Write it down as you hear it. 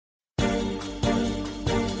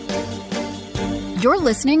You're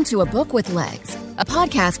listening to A Book with Legs, a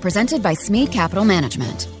podcast presented by Smead Capital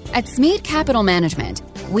Management. At Smead Capital Management,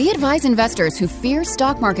 we advise investors who fear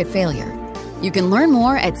stock market failure. You can learn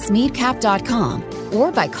more at smeadcap.com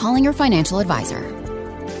or by calling your financial advisor.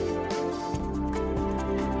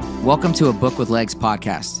 Welcome to A Book with Legs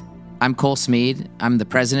podcast. I'm Cole Smead. I'm the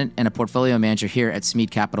president and a portfolio manager here at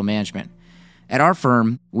Smead Capital Management. At our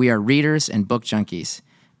firm, we are readers and book junkies.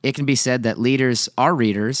 It can be said that leaders are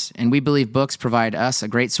readers, and we believe books provide us a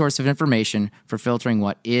great source of information for filtering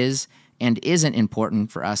what is and isn't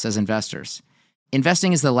important for us as investors.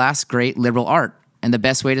 Investing is the last great liberal art and the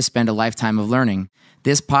best way to spend a lifetime of learning.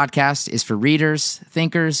 This podcast is for readers,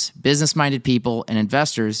 thinkers, business-minded people, and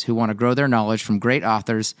investors who want to grow their knowledge from great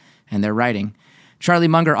authors and their writing. Charlie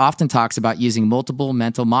Munger often talks about using multiple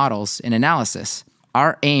mental models in analysis.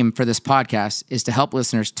 Our aim for this podcast is to help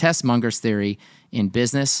listeners test Munger's theory in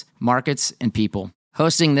business, markets, and people.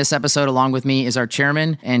 Hosting this episode along with me is our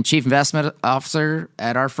chairman and chief investment officer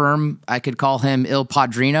at our firm. I could call him Il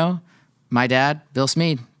Padrino, my dad, Bill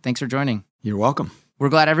Smead. Thanks for joining. You're welcome. We're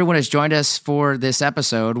glad everyone has joined us for this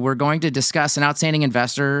episode. We're going to discuss an outstanding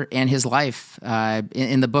investor and his life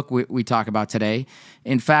in the book we talk about today.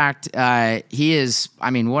 In fact, he is,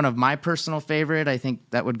 one of my personal favorite. I think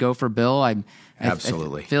that would go for Bill.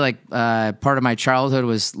 Absolutely. I feel like part of my childhood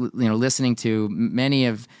was listening to many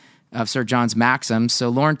of Sir John's maxims. So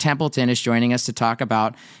Lauren Templeton is joining us to talk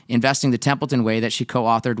about Investing the Templeton Way that she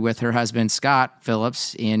co-authored with her husband, Scott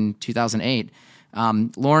Phillips, in 2008.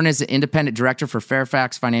 Lauren is the independent director for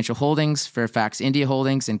Fairfax Financial Holdings, Fairfax India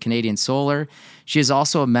Holdings, and Canadian Solar. She is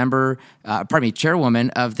also a chairwoman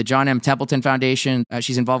of the John M. Templeton Foundation.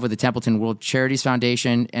 She's involved with the Templeton World Charities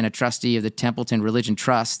Foundation and a trustee of the Templeton Religion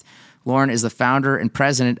Trust. Lauren is the founder and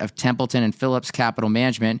president of Templeton and Phillips Capital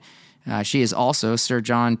Management. She is also Sir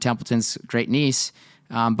John Templeton's great niece.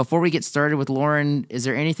 Before we get started with Lauren, is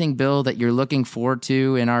there anything, Bill, that you're looking forward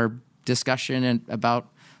to in our discussion about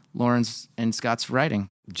Lauren's and Scott's writing?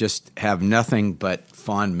 Just have nothing but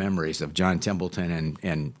fond memories of John Templeton,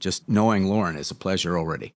 and just knowing Lauren is a pleasure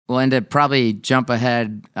already. Well, and to probably jump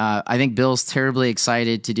ahead, I think Bill's terribly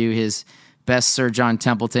excited to do his best Sir John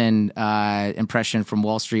Templeton impression from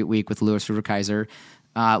Wall Street Week with Louis Rukeyser.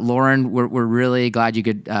 Lauren, we're really glad you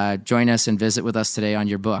could join us and visit with us today on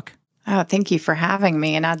your book. Oh, thank you for having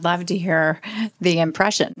me, and I'd love to hear the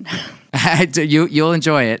impression. You'll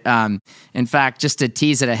enjoy it. In fact, just to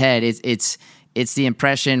tease it ahead, it's the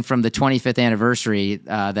impression from the 25th anniversary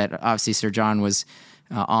that obviously Sir John was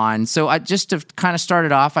on. So just to kind of start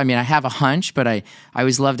it off, I have a hunch, but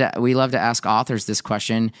we love to ask authors this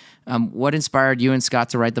question. What inspired you and Scott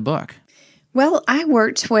to write the book? Well, I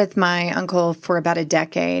worked with my uncle for about a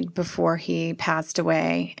decade before he passed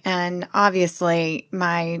away, and obviously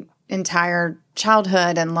my entire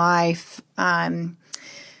childhood and life,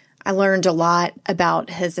 I learned a lot about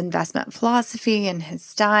his investment philosophy and his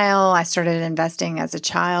style. I started investing as a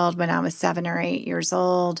child when I was 7 or 8 years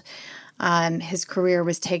old. His career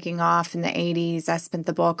was taking off in the 80s. I spent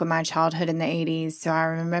the bulk of my childhood in the 80s, so I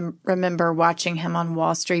remember watching him on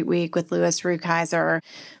Wall Street Week with Louis Rukeyser.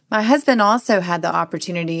 My husband also had the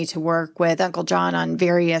opportunity to work with Uncle John on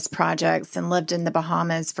various projects and lived in the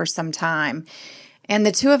Bahamas for some time. And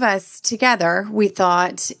the two of us together, we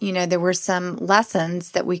thought, there were some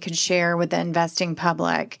lessons that we could share with the investing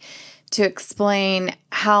public to explain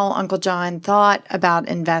how Uncle John thought about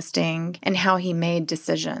investing and how he made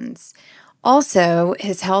decisions. Also,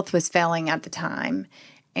 his health was failing at the time,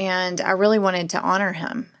 and I really wanted to honor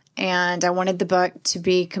him. And I wanted the book to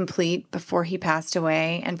be complete before he passed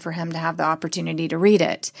away and for him to have the opportunity to read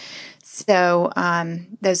it. So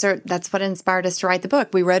that's what inspired us to write the book.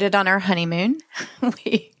 We wrote it on our honeymoon.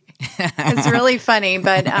 It's really funny,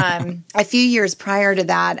 but a few years prior to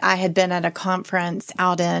that, I had been at a conference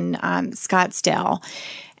out in Scottsdale,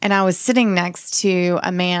 and I was sitting next to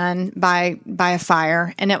a man by a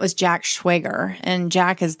fire, and it was Jack Schwager, and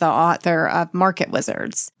Jack is the author of Market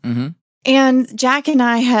Wizards. Mm-hmm. And Jack and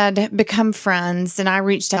I had become friends, and I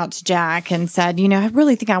reached out to Jack and said, I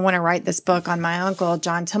really think I want to write this book on my uncle,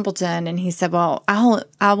 John Templeton. And he said, well,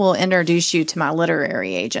 I will introduce you to my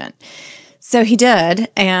literary agent. So he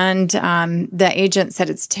did, and the agent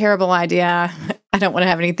said, it's a terrible idea. I don't want to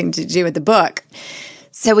have anything to do with the book.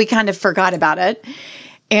 So we kind of forgot about it.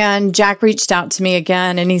 And Jack reached out to me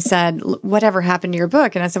again, and he said, whatever happened to your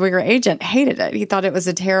book? And I said, well, your agent hated it. He thought it was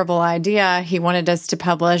a terrible idea. He wanted us to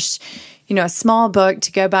publish, a small book to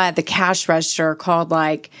go by at the cash register called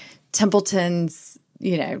like Templeton's,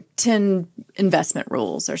 10 investment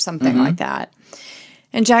rules or something like that.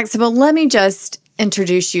 And Jack said, well, let me just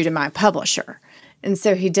introduce you to my publisher. And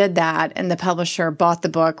so he did that, and the publisher bought the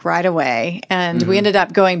book right away. And we ended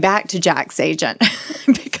up going back to Jack's agent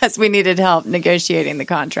because we needed help negotiating the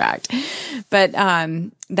contract. But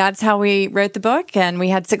that's how we wrote the book, and we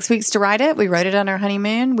had 6 weeks to write it. We wrote it on our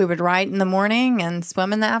honeymoon. We would write in the morning and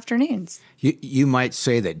swim in the afternoons. You might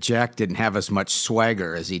say that Jack didn't have as much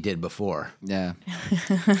swagger as he did before. Yeah.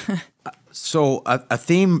 So a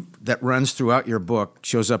theme that runs throughout your book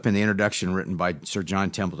shows up in the introduction written by Sir John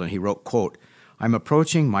Templeton. He wrote, quote, "I'm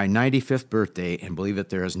approaching my 95th birthday and believe that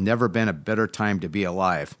there has never been a better time to be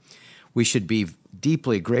alive. We should be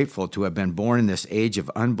deeply grateful to have been born in this age of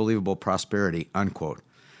unbelievable prosperity," unquote.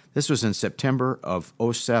 This was in September of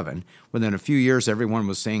 '07. Within a few years, everyone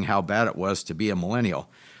was saying how bad it was to be a millennial,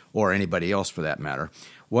 or anybody else for that matter.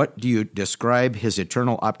 What do you describe his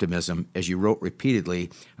eternal optimism, as you wrote repeatedly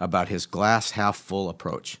about his glass half full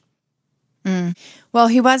approach? Well,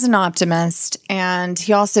 he was an optimist, and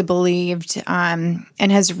he also believed and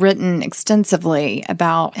has written extensively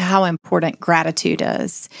about how important gratitude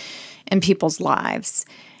is in people's lives,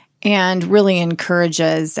 and really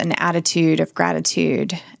encourages an attitude of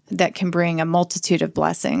gratitude that can bring a multitude of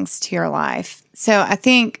blessings to your life. So I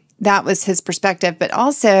think that was his perspective. But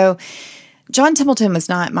also, John Templeton was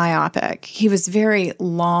not myopic. He was very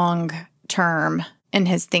long-term in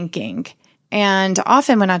his thinking. And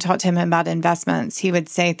often when I talked to him about investments, he would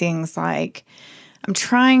say things like, I'm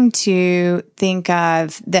trying to think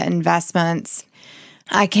of the investments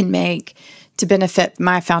I can make to benefit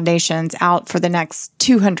my foundations out for the next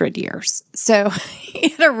 200 years. So he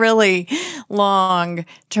had a really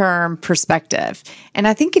long-term perspective. And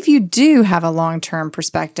I think if you do have a long-term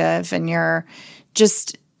perspective and you're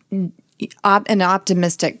just an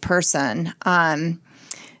optimistic person,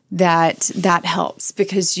 that helps,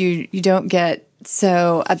 because you don't get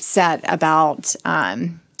so upset about,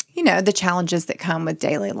 the challenges that come with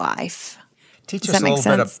daily life. Teach Does us that a make little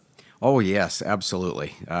sense? bit of. Oh yes,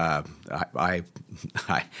 absolutely. I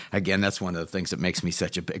again, that's one of the things that makes me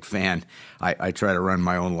such a big fan. I try to run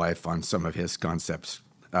my own life on some of his concepts.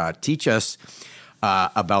 Teach us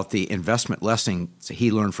about the investment lessons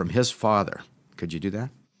he learned from his father. Could you do that?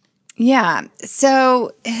 Yeah.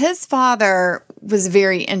 So his father was a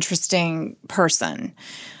very interesting person.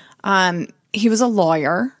 He was a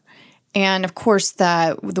lawyer. And of course,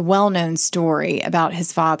 the well-known story about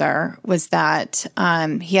his father was that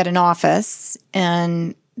he had an office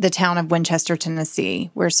in the town of Winchester, Tennessee,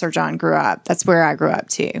 where Sir John grew up. That's where I grew up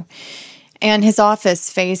too. And his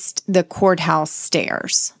office faced the courthouse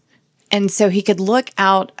stairs. And so he could look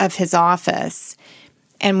out of his office,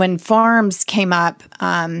 and when farms came up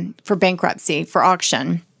for bankruptcy, for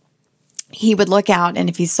auction, he would look out, and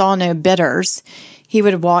if he saw no bidders, he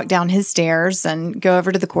would walk down his stairs and go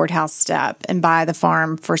over to the courthouse step and buy the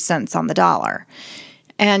farm for cents on the dollar.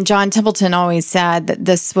 And John Templeton always said that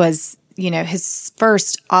this was, his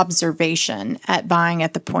first observation at buying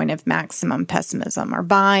at the point of maximum pessimism, or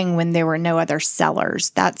buying when there were no other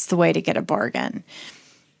sellers. That's the way to get a bargain.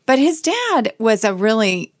 But his dad was a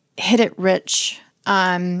really hit-it-rich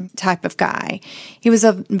type of guy. He was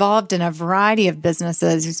involved in a variety of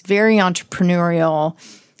businesses. He was very entrepreneurial.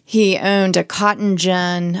 He owned a cotton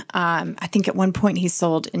gin. I think at one point he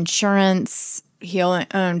sold insurance. He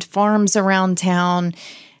owned farms around town.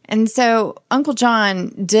 And so Uncle John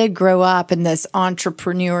did grow up in this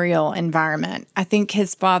entrepreneurial environment. I think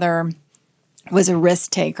his father was a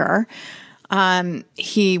risk taker.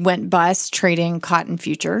 He went bust trading cotton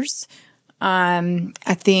futures.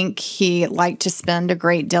 I think he liked to spend a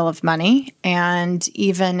great deal of money, and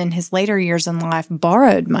even in his later years in life,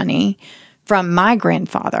 borrowed money from my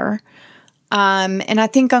grandfather. And I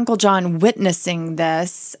think Uncle John, witnessing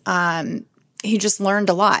this, he just learned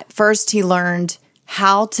a lot. First, he learned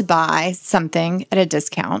how to buy something at a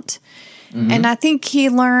discount. Mm-hmm. And I think he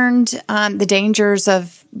learned the dangers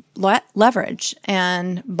of leverage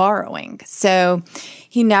and borrowing. So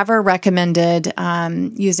he never recommended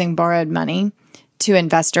using borrowed money to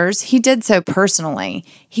investors. He did so personally.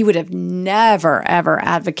 He would have never, ever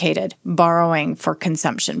advocated borrowing for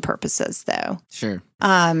consumption purposes, though. Sure.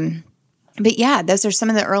 But yeah, those are some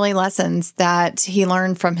of the early lessons that he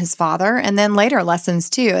learned from his father, and then later lessons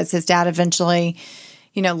too, as his dad eventually,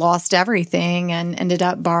 lost everything and ended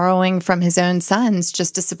up borrowing from his own sons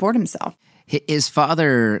just to support himself. His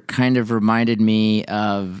father kind of reminded me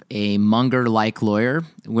of a Munger-like lawyer,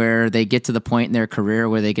 where they get to the point in their career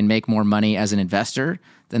where they can make more money as an investor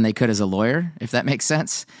than they could as a lawyer, if that makes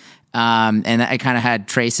sense. And I kind of had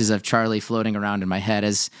traces of Charlie floating around in my head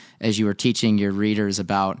as you were teaching your readers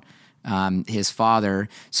about his father.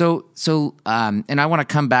 And I want to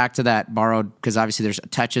come back to that borrowed, because obviously there's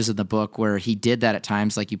touches in the book where he did that at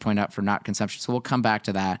times, like you point out, for not consumption. So we'll come back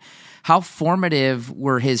to that. How formative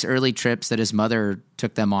were his early trips that his mother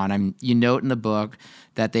took them on? You note in the book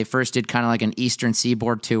that they first did kind of like an Eastern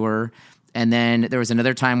Seaboard tour, and then there was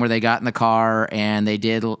another time where they got in the car and they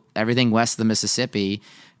did everything west of the Mississippi.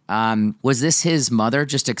 Was this his mother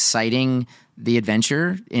just exciting the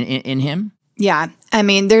adventure in him? Yeah. I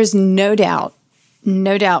mean, there's no doubt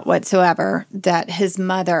whatsoever that his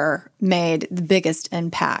mother made the biggest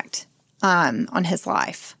impact on his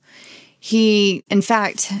life. In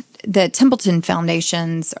fact, the Templeton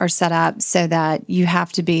Foundations are set up so that you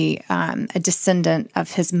have to be a descendant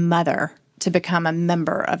of his mother to become a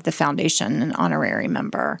member of the foundation, an honorary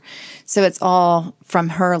member. So it's all from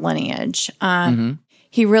her lineage.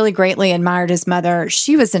 He really greatly admired his mother.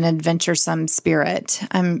 She was an adventuresome spirit.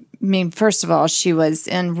 I mean, first of all, she was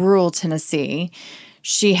in rural Tennessee.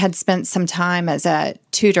 She had spent some time as a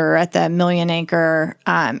tutor at the million-acre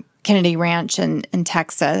Kennedy Ranch in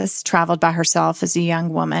Texas, traveled by herself as a young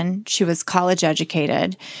woman. She was college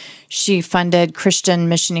educated. She funded Christian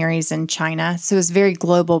missionaries in China. So it was a very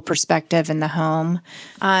global perspective in the home.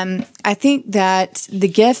 I think that the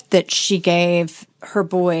gift that she gave her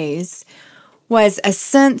boys was a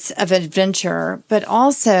sense of adventure, but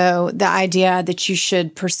also the idea that you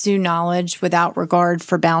should pursue knowledge without regard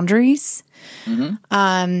for boundaries.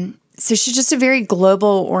 So she's just a very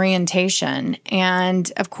global orientation. And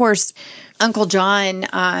of course, Uncle John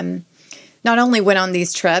not only went on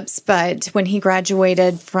these trips, but when he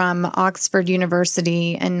graduated from Oxford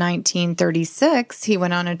University in 1936, he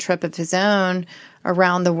went on a trip of his own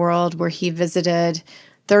around the world where he visited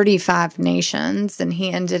 35 nations, and he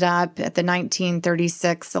ended up at the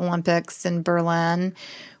 1936 Olympics in Berlin,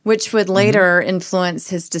 which would later influence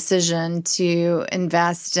his decision to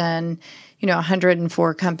invest in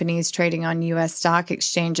 104 companies trading on U.S. stock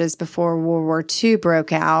exchanges before World War II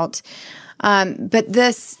broke out. But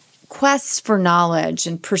this quest for knowledge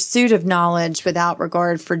and pursuit of knowledge without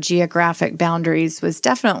regard for geographic boundaries was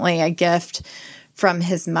definitely a gift from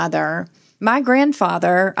his mother. My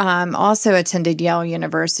grandfather also attended Yale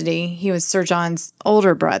University. He was Sir John's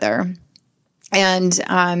older brother.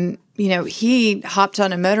 And, he hopped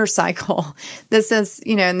on a motorcycle. This is,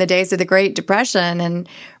 in the days of the Great Depression, and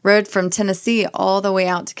rode from Tennessee all the way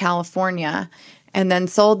out to California, and then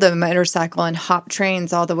sold the motorcycle and hopped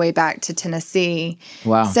trains all the way back to Tennessee.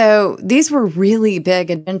 Wow. So these were really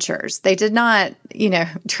big adventures. They did not,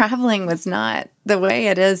 traveling was not the way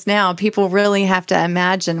it is now. People really have to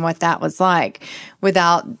imagine what that was like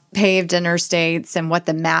without paved interstates and what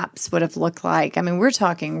the maps would have looked like. I mean, we're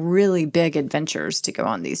talking really big adventures to go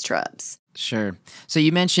on these trips. Sure. So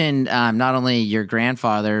you mentioned not only your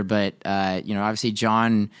grandfather, but, obviously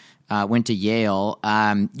John went to Yale.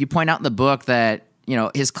 You point out in the book that,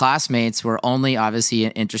 his classmates were only obviously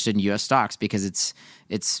interested in U.S. stocks because it's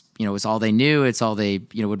all they knew. It's all they,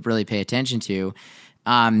 would really pay attention to.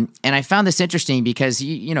 And I found this interesting because,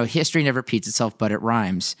 history never repeats itself, but it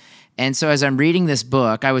rhymes. And so as I'm reading this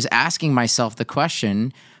book, I was asking myself the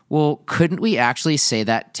question, well, couldn't we actually say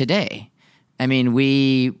that today? I mean,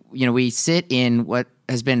 we sit in what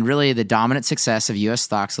has been really the dominant success of U.S.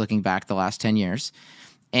 stocks looking back the last 10 years.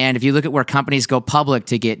 And if you look at where companies go public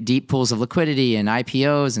to get deep pools of liquidity and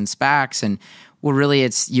IPOs and SPACs, and well, really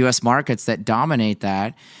it's U.S. markets that dominate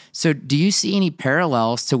that. So do you see any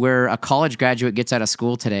parallels to where a college graduate gets out of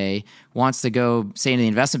school today, wants to go, say, into the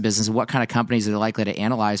investment business, and what kind of companies are they likely to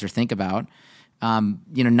analyze or think about?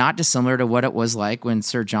 Not dissimilar to what it was like when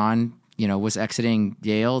Sir John, was exiting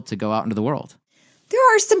Yale to go out into the world.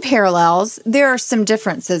 There are some parallels. There are some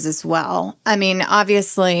differences as well. I mean,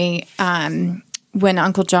 obviously, when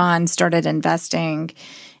Uncle John started investing,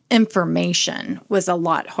 information was a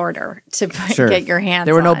lot harder to get your hands on.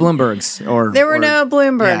 There were no Bloombergs. No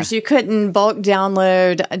Bloombergs. Yeah. You couldn't bulk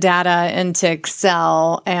download data into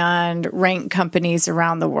Excel and rank companies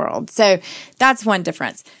around the world. So that's one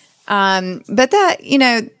difference. But that,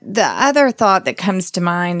 the other thought that comes to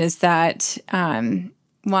mind is that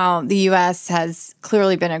while the U.S. has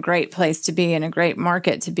clearly been a great place to be and a great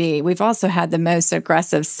market to be, we've also had the most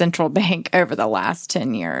aggressive central bank over the last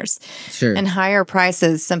 10 years. Sure. And higher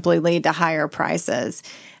prices simply lead to higher prices.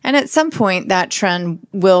 And at some point, that trend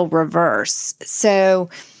will reverse.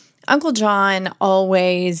 So Uncle John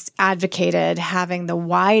always advocated having the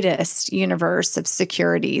widest universe of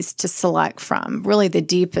securities to select from, really the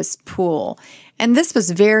deepest pool. And this was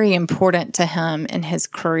very important to him in his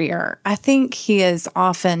career. I think he is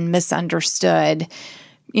often misunderstood.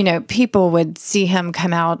 People would see him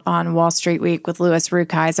come out on Wall Street Week with Louis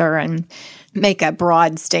Rukeyser and make a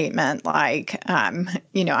broad statement like, I'm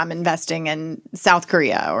investing in South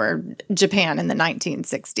Korea or Japan in the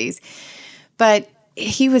 1960s. But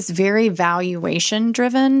he was very valuation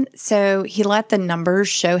driven. So he let the numbers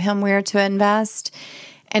show him where to invest.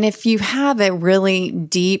 And if you have a really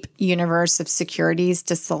deep universe of securities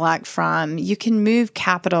to select from, you can move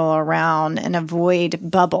capital around and avoid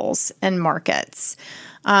bubbles in markets.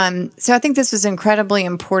 So I think this was incredibly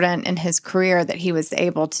important in his career that he was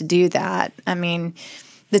able to do that. I mean,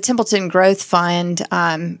 the Templeton Growth Fund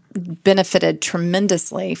benefited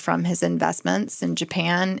tremendously from his investments in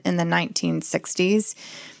Japan in the 1960s.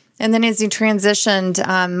 And then as he transitioned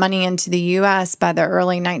money into the U.S. by the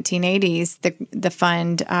early 1980s, the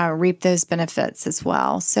fund reaped those benefits as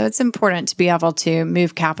well. So it's important to be able to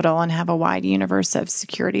move capital and have a wide universe of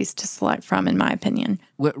securities to select from, in my opinion.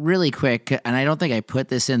 Really quick, and I don't think I put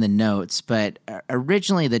this in the notes, but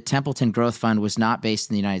originally the Templeton Growth Fund was not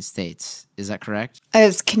based in the United States. Is that correct? It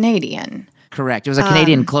was Canadian. Correct. It was a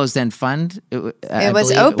Canadian closed-end fund? It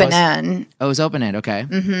was open-end. Oh, it was open-end. Okay.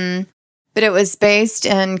 Mm-hmm. But it was based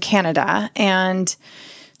in Canada. And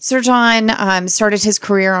Sir John started his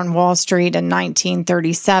career on Wall Street in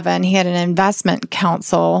 1937. He had an investment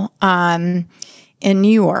counsel in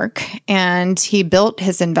New York, and he built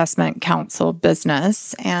his investment counsel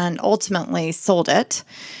business and ultimately sold it.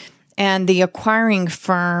 And the acquiring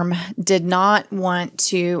firm did not want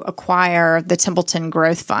to acquire the Templeton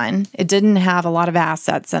Growth Fund. It didn't have a lot of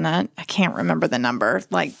assets in it. I can't remember the number,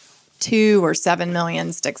 like 2 or 7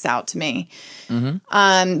 million sticks out to me.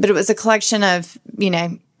 Mm-hmm. But it was a collection of,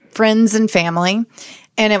 friends and family,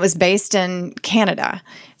 and it was based in Canada.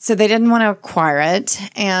 So they didn't want to acquire it.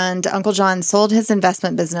 And Uncle John sold his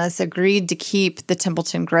investment business, agreed to keep the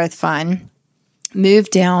Templeton Growth Fund,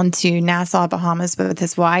 moved down to Nassau, Bahamas with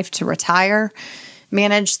his wife to retire,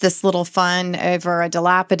 managed this little fund over a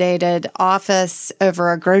dilapidated office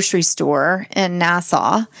over a grocery store in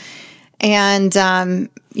Nassau. And, as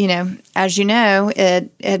you know,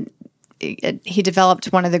 he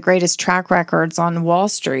developed one of the greatest track records on Wall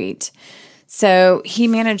Street. So he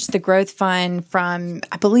managed the growth fund from,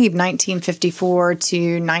 I believe, 1954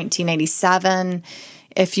 to 1987.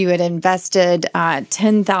 If you had invested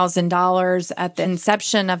 $10,000 at the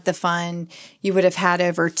inception of the fund, you would have had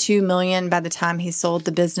over $2 million by the time he sold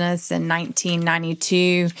the business in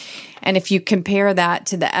 1992. And if you compare that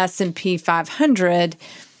to the S&P 500,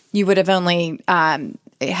 you would have only had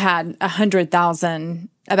about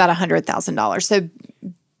 $100,000. So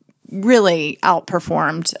really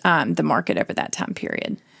outperformed the market over that time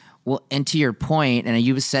period. Well, and to your point, and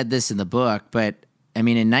you said this in the book, but I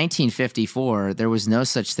mean, in 1954, there was no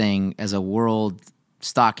such thing as a world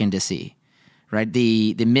stock index, right?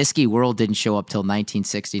 The MSCI World didn't show up till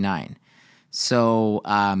 1969. So,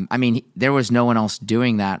 there was no one else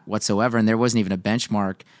doing that whatsoever, and there wasn't even a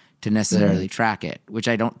benchmark to necessarily track it, which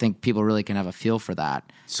I don't think people really can have a feel for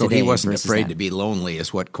that. So he wasn't afraid to be lonely,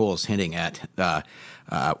 is what Cole's hinting at.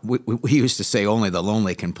 We used to say only the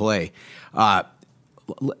lonely can play.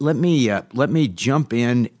 Let me jump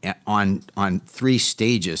in on 3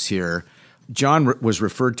 stages here. John was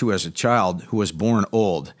referred to as a child who was born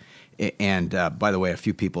old. And by the way, a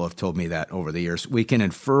few people have told me that over the years. We can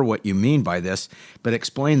infer what you mean by this, but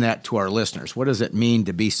explain that to our listeners. What does it mean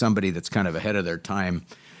to be somebody that's kind of ahead of their time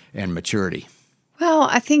and maturity? Well,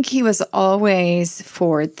 I think he was always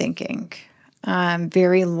forward-thinking,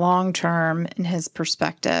 very long-term in his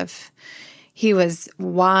perspective. He was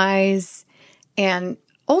wise, and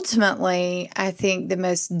ultimately, I think the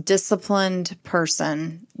most disciplined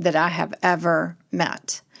person that I have ever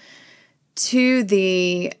met, to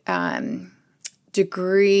the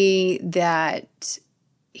degree that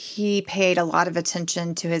he paid a lot of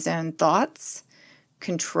attention to his own thoughts,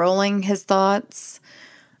 controlling his thoughts.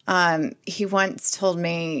 He once told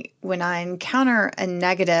me, when I encounter a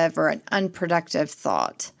negative or an unproductive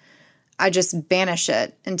thought, I just banish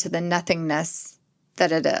it into the nothingness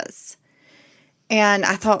that it is. And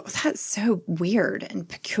I thought, that's so weird and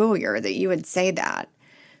peculiar that you would say that.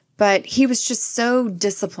 But he was just so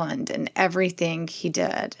disciplined in everything he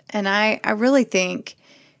did. And I really think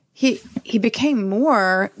he became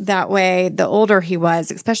more that way the older he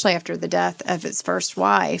was, especially after the death of his first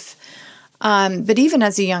wife. But even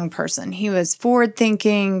as a young person, he was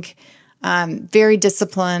forward-thinking, very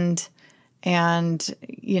disciplined, and,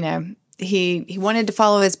 he wanted to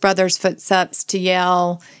follow his brother's footsteps to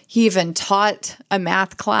Yale. He even taught a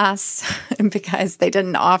math class because they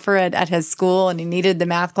didn't offer it at his school, and he needed the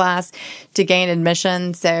math class to gain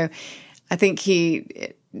admission. So I think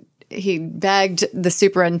he begged the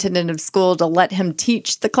superintendent of school to let him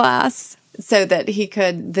teach the class. so that he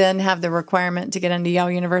could then have the requirement to get into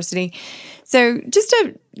Yale University. So just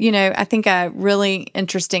I think a really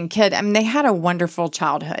interesting kid. I mean, they had a wonderful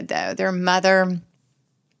childhood, though. Their mother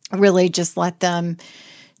really just let them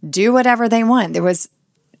do whatever they want. There was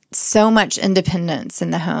so much independence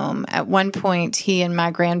in the home. At one point, he and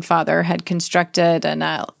my grandfather had constructed an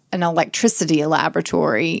electricity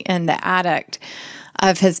laboratory in the attic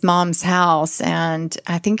of his mom's house. And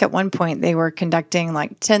I think at one point they were conducting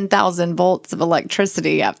like 10,000 volts of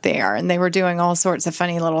electricity up there. And they were doing all sorts of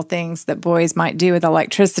funny little things that boys might do with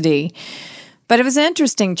electricity. But it was an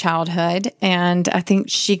interesting childhood. And I think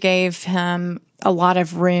she gave him a lot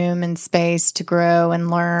of room and space to grow and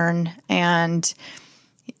learn. And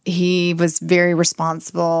he was very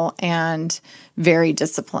responsible and very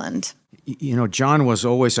disciplined. You know, John was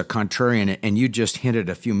always a contrarian, and you just hinted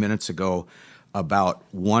a few minutes ago about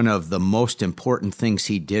one of the most important things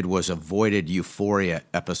he did was avoided euphoria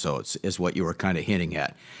episodes, is what you were kind of hinting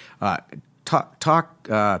at. Talk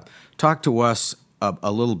to us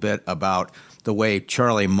a little bit about the way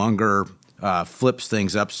Charlie Munger flips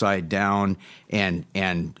things upside down,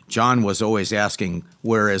 and John was always asking,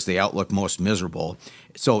 where is the outlook most miserable?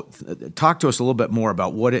 So talk to us a little bit more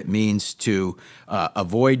about what it means to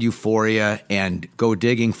avoid euphoria and go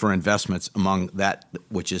digging for investments among that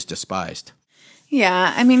which is despised.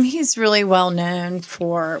 Yeah, I mean, he's really well known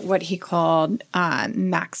for what he called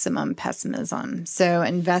maximum pessimism. So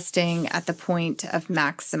investing at the point of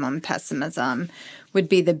maximum pessimism would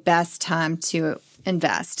be the best time to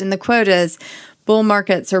invest. And the quote is, "Bull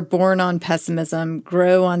markets are born on pessimism,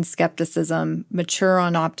 grow on skepticism, mature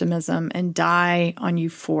on optimism, and die on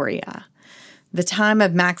euphoria. The time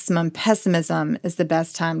of maximum pessimism is the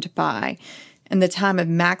best time to buy, and the time of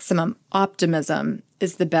maximum optimism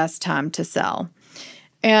is the best time to sell."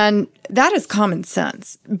 And that is common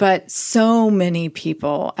sense, but so many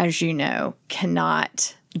people, as you know,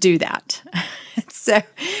 cannot do that. So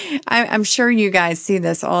I'm sure you guys see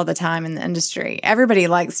this all the time in the industry. Everybody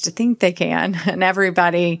likes to think they can, and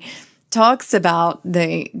everybody talks about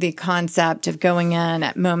the concept of going in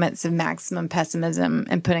at moments of maximum pessimism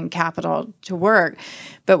and putting capital to work.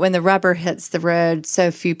 But when the rubber hits the road,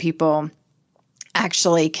 so few people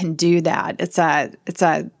actually can do that. It's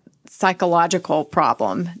a psychological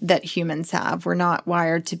problem that humans have. We're not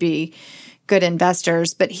wired to be good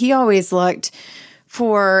investors, but he always looked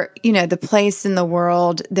for, the place in the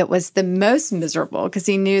world that was the most miserable, because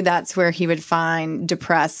he knew that's where he would find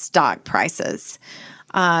depressed stock prices.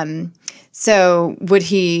 So would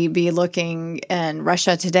he be looking in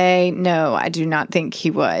Russia today? No, I do not think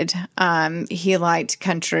he would. He liked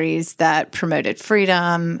countries that promoted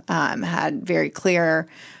freedom, had very clear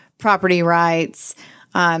property rights.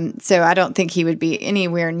 So I don't think he would be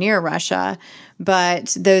anywhere near Russia.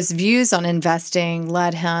 But those views on investing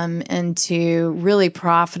led him into really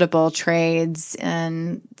profitable trades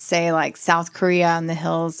in, say, like South Korea in the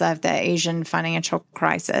hills of the Asian financial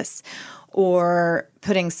crisis, or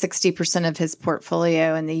putting 60% of his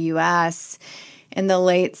portfolio in the U.S. in the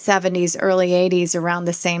late 70s, early 80s, around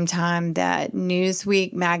the same time that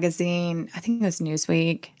Newsweek magazine, I think it was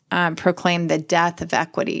Newsweek, proclaimed the death of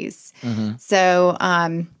equities. Mm-hmm. So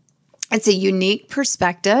it's a unique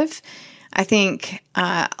perspective. I think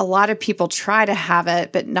a lot of people try to have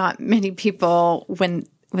it, but not many people, when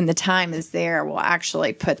the time is there, will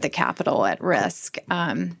actually put the capital at risk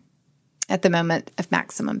at the moment of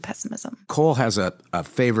maximum pessimism. Cole has a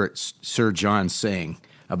favorite Sir John saying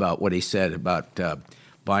about what he said about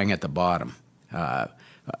buying at the bottom.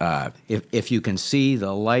 If you can see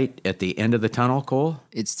the light at the end of the tunnel, Cole,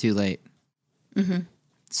 it's too late. Mm-hmm.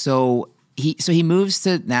 So he moves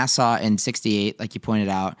to Nassau in '68, like you pointed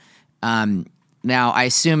out. Now, I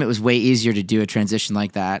assume it was way easier to do a transition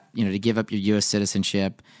like that, to give up your U.S.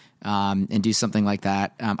 citizenship and do something like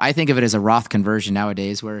that. I think of it as a Roth conversion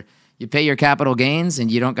nowadays, where you pay your capital gains and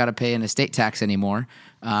you don't got to pay an estate tax anymore.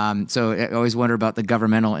 So I always wonder about the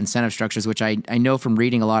governmental incentive structures, which I know from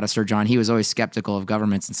reading a lot of Sir John, he was always skeptical of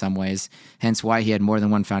governments in some ways, hence why he had more than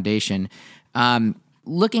one foundation.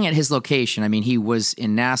 Looking at his location, I mean, he was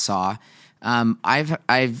in Nassau. I've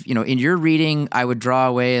in your reading, I would draw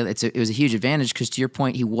away. It was a huge advantage because, to your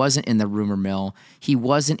point, he wasn't in the rumor mill. He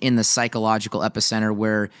wasn't in the psychological epicenter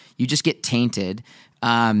where you just get tainted.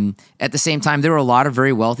 At the same time, there were a lot of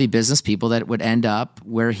very wealthy business people that would end up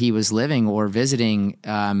where he was living or visiting.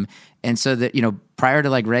 And so that, prior to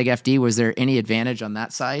like Reg FD, was there any advantage on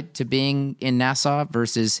that side to being in Nassau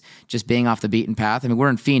versus just being off the beaten path? I mean, we're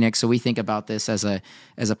in Phoenix, so we think about this as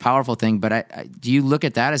a powerful thing. But do you look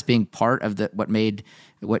at that as being part of what made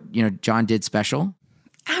what John did special?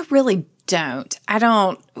 I really don't. I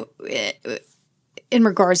don't. in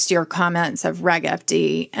regards to your comments of Reg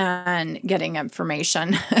FD and getting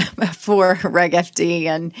information for Reg FD,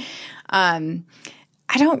 and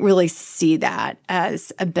I don't really see that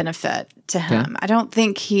as a benefit to him. Okay. I don't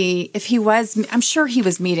think I'm sure he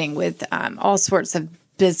was meeting with all sorts of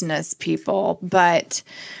business people, but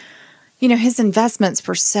his investments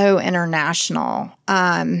were so international.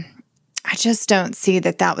 I just don't see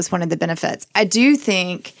that was one of the benefits. I do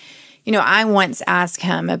think, I once asked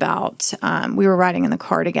him about, we were riding in the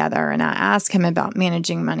car together, and I asked him about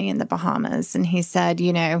managing money in the Bahamas. And he said,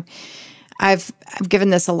 I've given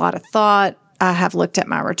this a lot of thought. I have looked at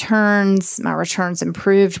my returns. My returns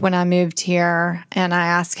improved when I moved here. And I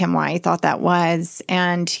asked him why he thought that was.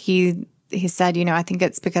 And he said, I think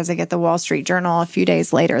it's because I get the Wall Street Journal a few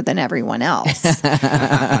days later than everyone else.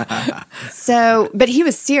 But he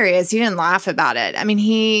was serious. He didn't laugh about it. I mean,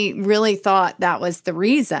 he really thought that was the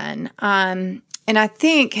reason. And I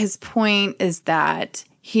think his point is that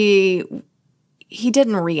he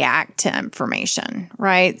didn't react to information,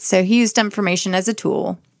 right? So he used information as a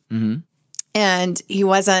tool. Mm-hmm. And he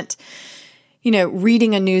wasn't,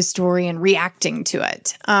 reading a news story and reacting to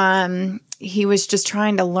it. He was just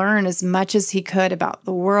trying to learn as much as he could about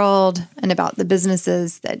the world and about the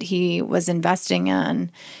businesses that he was investing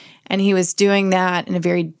in. And he was doing that in a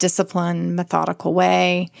very disciplined, methodical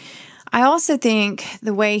way. I also think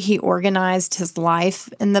the way he organized his life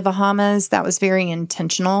in the Bahamas, that was very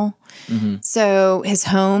intentional. Mm-hmm. So his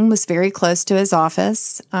home was very close to his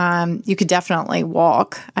office. You could definitely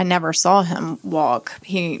walk. I never saw him walk.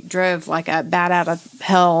 He drove like a bat out of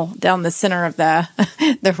hell down the center of the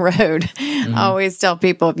road. Mm-hmm. I always tell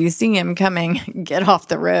people, if you see him coming, get off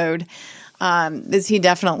the road, because he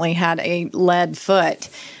definitely had a lead foot.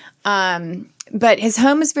 But his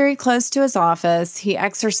home is very close to his office. He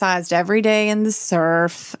exercised every day in the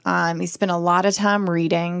surf. He spent a lot of time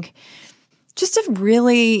reading. Just a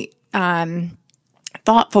really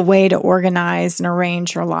thoughtful way to organize and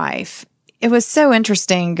arrange your life. It was so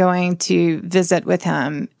interesting going to visit with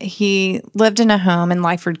him. He lived in a home in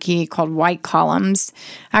Lyford Key called White Columns.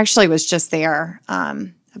 I actually was just there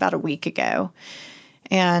about a week ago.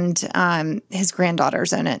 And his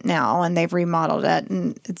granddaughters own it now, and they've remodeled it,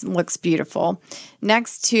 and it looks beautiful.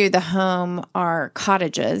 Next to the home are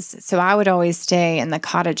cottages. So I would always stay in the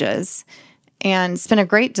cottages and spend a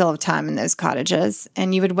great deal of time in those cottages.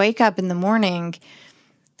 And you would wake up in the morning,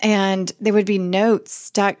 and there would be notes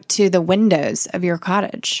stuck to the windows of your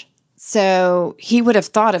cottage. So he would have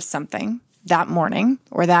thought of something that morning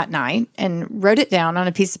or that night and wrote it down on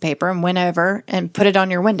a piece of paper and went over and put it on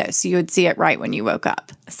your window so you would see it right when you woke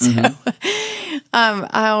up. So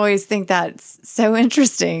I always think that's so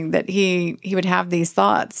interesting that he would have these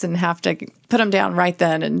thoughts and have to put them down right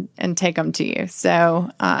then and take them to you. So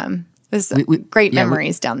it was great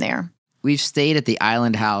memories down there. We've stayed at the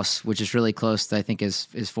Island House, which is really close to, I think, his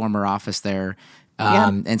former office there.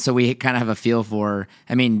 And so we kind of have a feel for,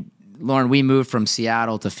 Lauren, we moved from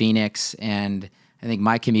Seattle to Phoenix, and I think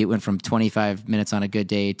my commute went from 25 minutes on a good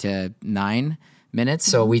day to 9 minutes.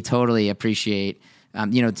 So we totally appreciate,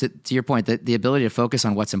 to your point, that the ability to focus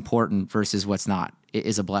on what's important versus what's not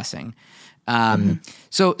is a blessing.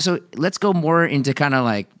 So let's go more into kind of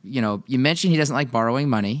like, you mentioned he doesn't like borrowing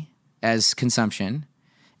money as consumption,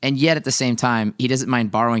 and yet at the same time, he doesn't mind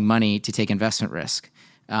borrowing money to take investment risk.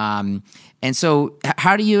 And so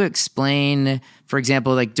how do you explain, for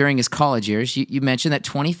example, like during his college years, you mentioned that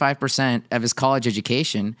 25% of his college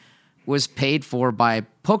education was paid for by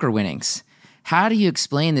poker winnings. How do you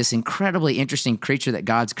explain this incredibly interesting creature that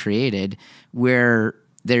God's created where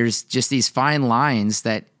there's just these fine lines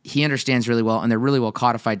that he understands really well and they're really well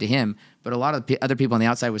codified to him, but a lot of other people on the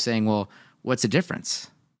outside was saying, well, what's the difference?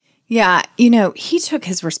 Yeah, he took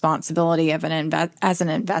his responsibility as an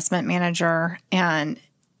investment manager and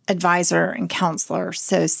advisor and counselor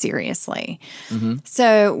so seriously.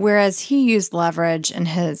 So whereas he used leverage in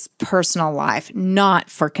his personal life, not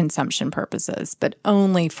for consumption purposes, but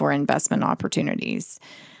only for investment opportunities,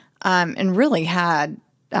 and really had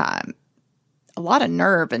a lot of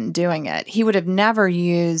nerve in doing it, he would have never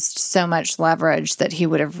used so much leverage that he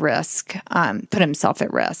would have put himself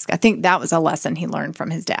at risk. I think that was a lesson he learned from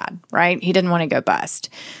his dad, right? He didn't want to go bust.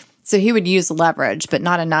 So he would use leverage, but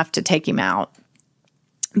not enough to take him out.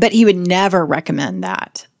 But he would never recommend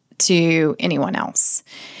that to anyone else.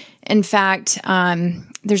 In fact,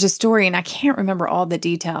 there's a story, and I can't remember all the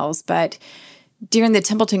details, but during the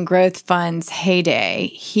Templeton Growth Fund's heyday,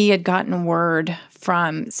 he had gotten word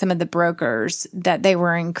from some of the brokers that they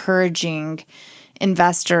were encouraging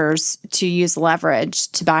investors to use leverage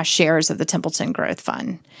to buy shares of the Templeton Growth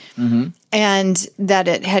Fund. And that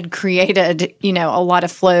it had created, a lot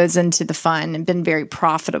of flows into the fund and been very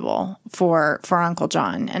profitable for Uncle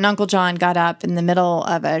John. And Uncle John got up in the middle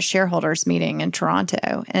of a shareholders meeting in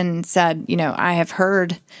Toronto and said, I have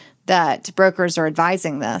heard that brokers are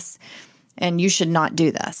advising this, and you should not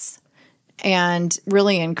do this. And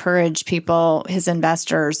really encourage people, his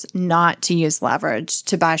investors, not to use leverage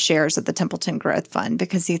to buy shares of the Templeton Growth Fund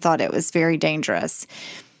because he thought it was very dangerous.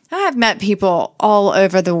 I've met people all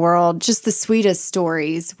over the world, just the sweetest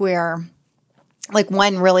stories where, like,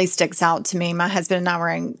 one really sticks out to me. My husband and I were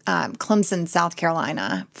in Clemson, South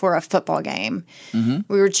Carolina for a football game.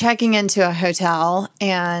 We were checking into a hotel,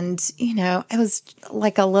 and, it was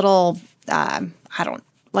like a little,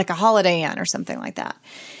 like a Holiday Inn or something like that.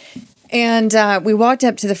 And we walked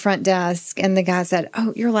up to the front desk, and the guy said,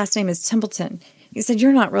 "Oh, your last name is Templeton." He said,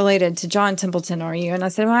 "You're not related to John Templeton, are you?" And I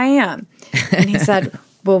said, "Well, I am." And he said,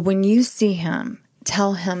 "Well, when you see him,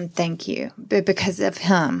 tell him thank you. But because of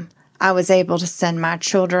him, I was able to send my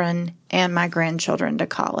children and my grandchildren to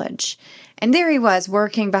college." And there he was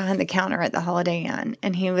working behind the counter at the Holiday Inn.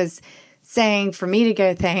 And he was saying for me to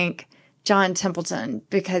go thank John Templeton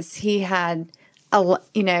because he had,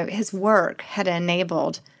 his work had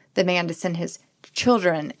enabled the man to send his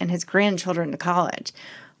children and his grandchildren to college.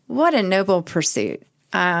 What a noble pursuit.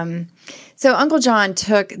 So Uncle John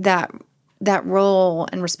took that role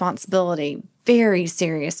and responsibility very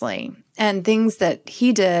seriously. And things that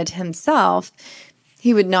he did himself,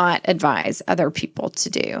 he would not advise other people to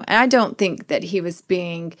do. And I don't think that he was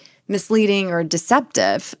being misleading or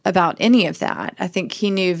deceptive about any of that. I think he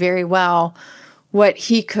knew very well what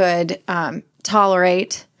he could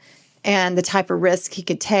tolerate and the type of risk he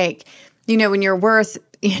could take. When you're worth,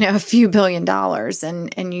 a few $1 billion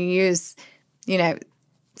and you use,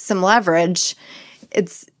 some leverage,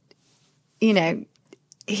 it's,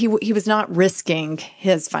 he was not risking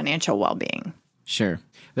his financial well-being. Sure.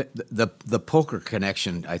 The poker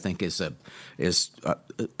connection, I think, is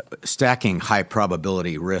stacking high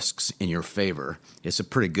probability risks in your favor. It's a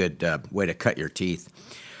pretty good way to cut your teeth.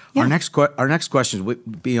 Yeah. Our next question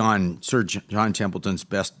would be on Sir John Templeton's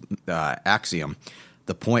best axiom,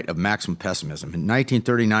 the point of maximum pessimism. In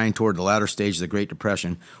 1939, toward the latter stage of the Great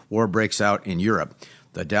Depression, war breaks out in Europe.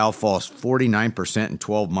 The Dow falls 49% in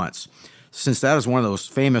 12 months. Since that is one of those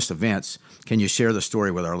famous events, can you share the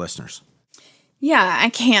story with our listeners? Yeah, I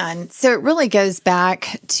can. So it really goes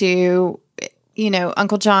back to,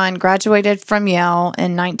 Uncle John graduated from Yale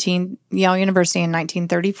University in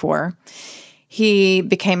 1934. He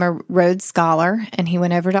became a Rhodes Scholar, and he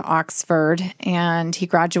went over to Oxford, and he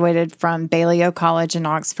graduated from Balliol College in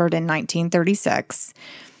Oxford in 1936.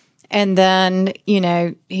 And then,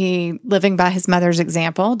 he, living by his mother's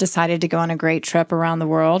example, decided to go on a great trip around the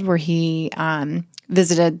world where he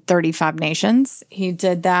visited 35 nations. He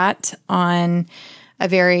did that on a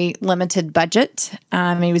very limited budget.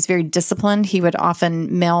 He was very disciplined. He would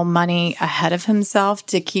often mail money ahead of himself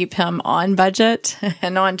to keep him on budget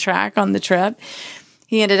and on track on the trip.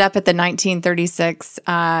 He ended up at the 1936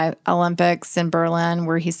 Olympics in Berlin,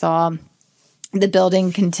 where he saw the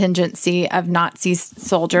building contingency of Nazi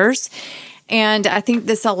soldiers. And I think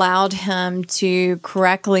this allowed him to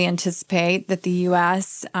correctly anticipate that the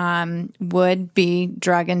U.S. Would be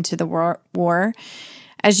dragged into the war.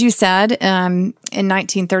 As you said, in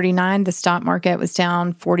 1939, the stock market was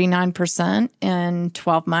down 49% in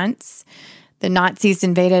 12 months. The Nazis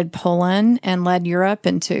invaded Poland and led Europe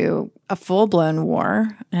into a full-blown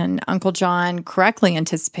war. And Uncle John correctly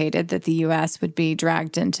anticipated that the U.S. would be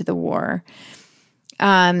dragged into the war.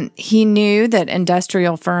 He knew that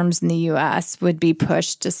industrial firms in the U.S. would be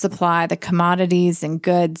pushed to supply the commodities and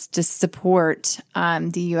goods to support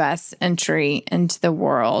the U.S. entry into the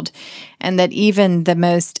world, and that even the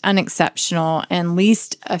most unexceptional and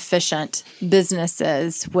least efficient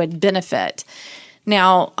businesses would benefit.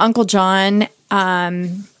 Now, Uncle John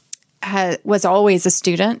was always a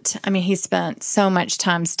student. He spent so much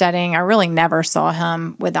time studying. I really never saw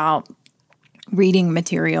him without reading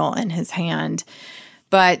material in his hand.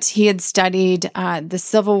 But he had studied the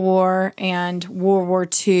Civil War and World War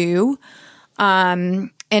II,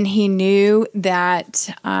 and he knew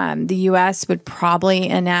that the U.S. would probably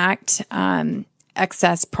enact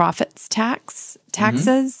excess profits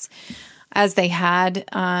taxes, as they had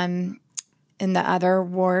in the other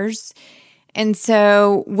wars. And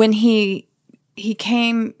so when he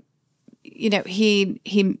came, he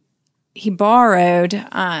borrowed.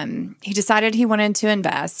 He decided he wanted to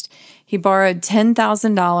invest. He borrowed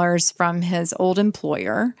 $10,000 from his old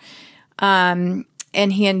employer, and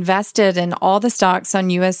And he invested in all the stocks on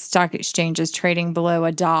U.S. stock exchanges trading below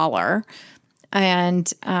 $1.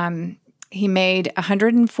 And he made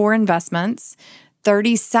 104 investments.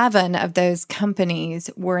 37 of those companies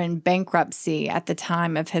were in bankruptcy at the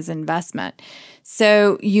time of his investment.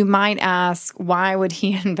 So you might ask, why would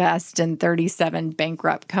he invest in 37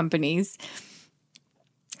 bankrupt companies?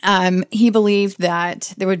 He believed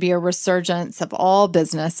that there would be a resurgence of all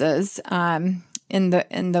businesses in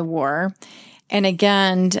the war. And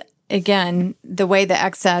again, the way the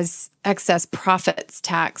excess profits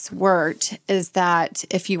tax worked is that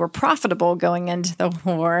if you were profitable going into the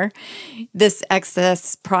war, this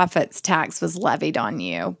excess profits tax was levied on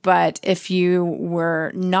you. But if you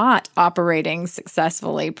were not operating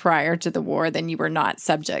successfully prior to the war, then you were not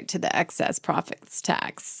subject to the excess profits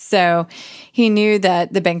tax. So he knew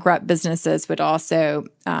that the bankrupt businesses would also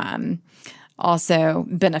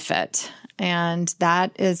benefit. And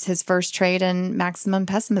that is his first trade in maximum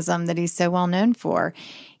pessimism that he's so well known for.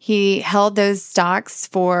 He held those stocks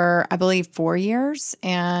for, I believe, 4 years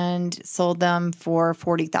and sold them for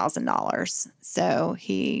 $40,000. So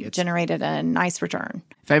he generated a nice return.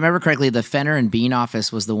 If I remember correctly, the Fenner and Bean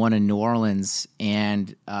office was the one in New Orleans,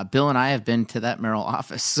 and Bill and I have been to that Merrill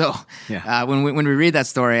office. So when we read that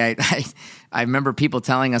story, I remember people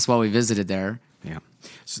telling us while we visited there. Yeah.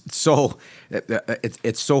 So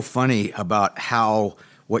it's so funny about how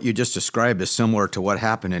what you just described is similar to what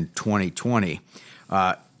happened in 2020.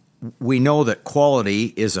 We know that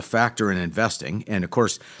quality is a factor in investing. And, of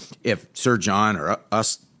course, if Sir John or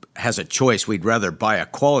us has a choice, we'd rather buy a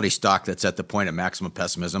quality stock that's at the point of maximum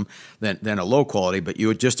pessimism than a low quality. But you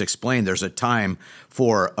had just explained there's a time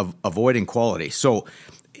for avoiding quality. So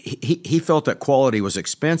he felt that quality was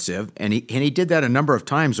expensive, and he did that a number of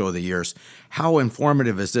times over the years. How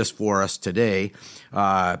informative is this for us today?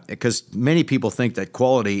 Because many people think that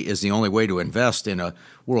quality is the only way to invest in a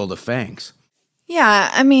world of FANGs. Yeah,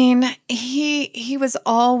 I mean, he was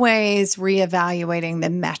always reevaluating the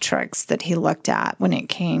metrics that he looked at when it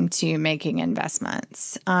came to making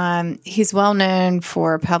investments. He's well known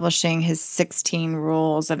for publishing his 16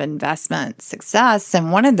 rules of investment success,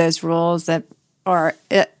 and one of those rules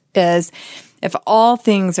is if all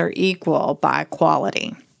things are equal, buy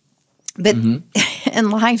quality. But in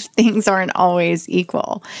life, things aren't always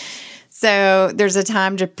equal. So there's a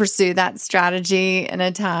time to pursue that strategy and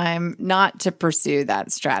a time not to pursue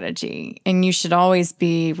that strategy. And you should always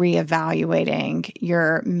be reevaluating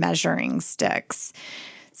your measuring sticks.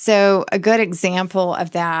 So a good example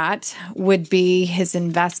of that would be his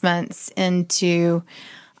investments into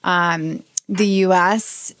the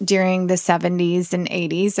U.S. during the 70s and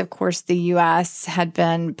 80s. Of course, the U.S. had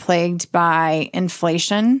been plagued by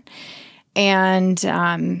inflation. And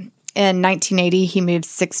in 1980, he moved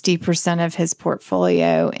 60% of his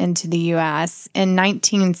portfolio into the U.S. In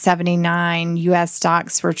 1979, U.S.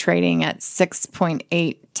 stocks were trading at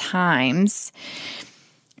 6.8 times.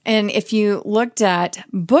 And if you looked at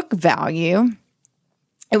book value,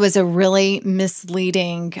 it was a really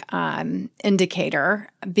misleading indicator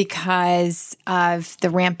because of the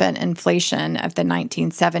rampant inflation of the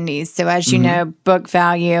 1970s. So as you know, book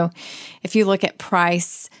value, if you look at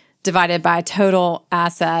price divided by total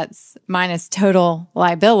assets minus total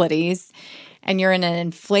liabilities, and you're in an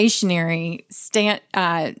inflationary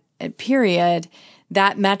period,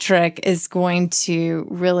 that metric is going to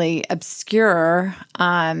really obscure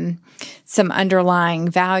some underlying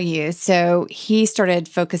value. So he started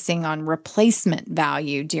focusing on replacement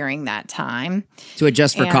value during that time. To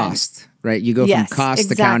adjust for cost, right? You go from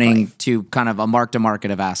cost accounting to kind of a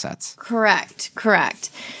mark-to-market of assets. Correct.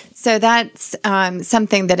 So that's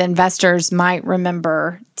something that investors might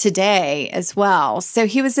remember today as well. So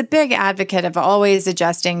he was a big advocate of always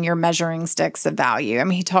adjusting your measuring sticks of value. I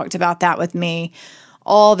mean, he talked about that with me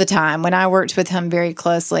all the time. When I worked with him very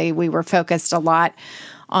closely, we were focused a lot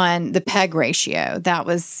on the PEG ratio. That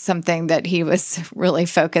was something that he was really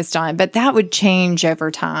focused on, but that would change over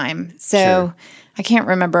time. So I can't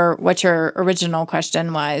remember what your original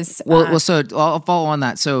question was. Well, so I'll follow on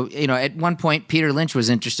that. So, at one point, Peter Lynch was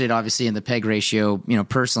interested, obviously, in the PEG ratio,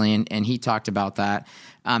 personally, and he talked about that.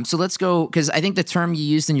 So let's go, because I think the term you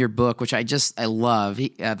used in your book, which I love,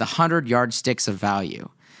 the 100 yardsticks of value.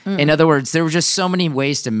 In other words, there were just so many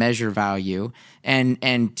ways to measure value.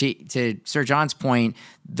 And to Sir John's point,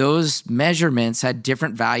 those measurements had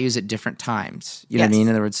different values at different times. You know what I mean? In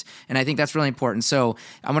other words, and I think that's really important. So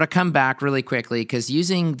I'm going to come back really quickly because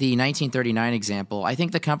using the 1939 example, I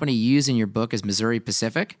think the company you use in your book is Missouri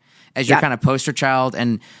Pacific as your kind of poster child.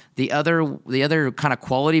 And the other kind of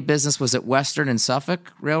quality business was at Western and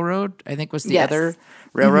Suffolk Railroad, I think was the other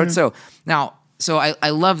railroad. So now, So I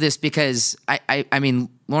love this because I mean,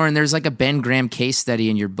 Lauren, there's like a Ben Graham case study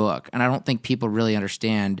in your book, and I don't think people really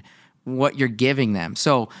understand what you're giving them.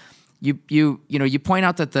 So you point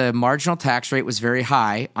out that the marginal tax rate was very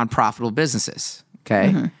high on profitable businesses.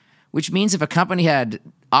 Okay, which means if a company had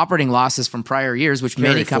operating losses from prior years, which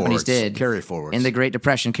many companies did, carry forwards in the Great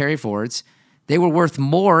Depression, carry forwards, they were worth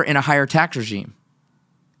more in a higher tax regime.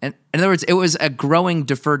 And in other words, it was a growing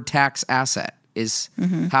deferred tax asset. Is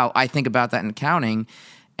how I think about that in accounting.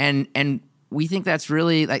 And we think that's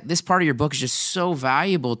really, like, this part of your book is just so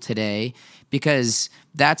valuable today because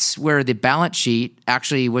that's where the balance sheet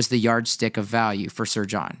actually was the yardstick of value for Sir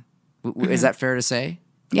John. Is that fair to say?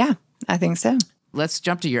 Yeah, I think so. Let's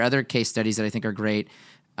jump to your other case studies that I think are great.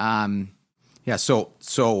 Yeah, so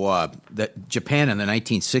that Japan in the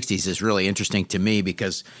 1960s is really interesting to me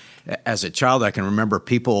because as a child I can remember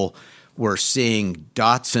people were seeing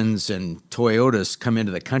Datsuns and Toyotas come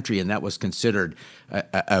into the country, and that was considered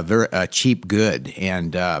a very cheap good.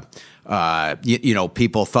 And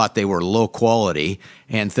people thought they were low quality.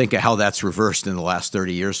 And think of how that's reversed in the last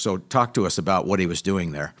 30 years. So talk to us about what he was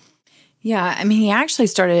doing there. Yeah, I mean, he actually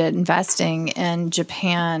started investing in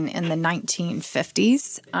Japan in the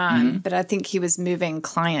 1950s, but I think he was moving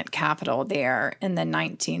client capital there in the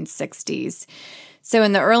 1960s. So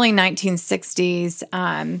in the early 1960s,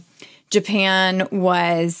 Japan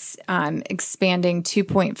was expanding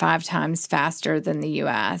 2.5 times faster than the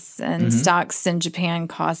U.S., and stocks in Japan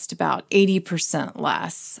cost about 80%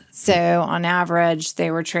 less. So on average,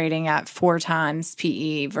 they were trading at 4 times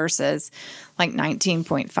PE versus like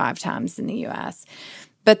 19.5 times in the U.S.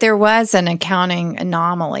 But there was an accounting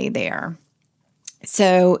anomaly there.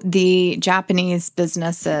 So the Japanese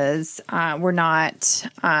businesses were not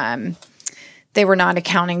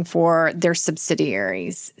accounting for their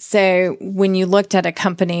subsidiaries. So when you looked at a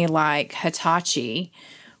company like Hitachi,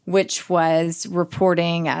 which was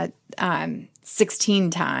reporting at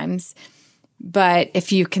 16 times, but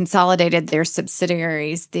if you consolidated their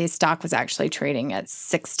subsidiaries, the stock was actually trading at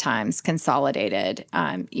 6 times consolidated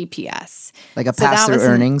EPS. Like a pass-through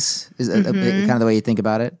earnings is kind of the way you think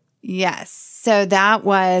about it? Yes. So that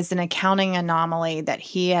was an accounting anomaly that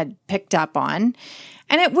he had picked up on.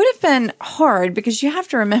 And it would have been hard because you have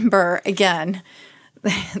to remember, again,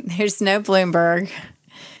 there's no Bloomberg.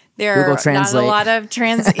 There Google are Translate. not a lot of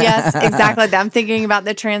yes, exactly. I'm thinking about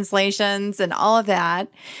the translations and all of that.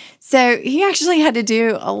 So he actually had to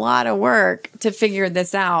do a lot of work to figure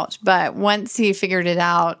this out. But once he figured it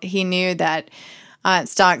out, he knew that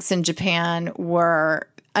stocks in Japan were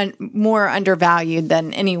more undervalued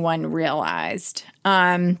than anyone realized.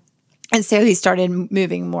 And so he started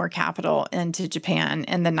moving more capital into Japan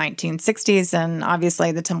in the 1960s, and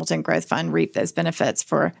obviously the Templeton Growth Fund reaped those benefits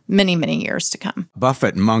for many, many years to come.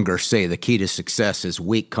 Buffett and Munger say the key to success is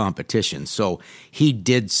weak competition. So he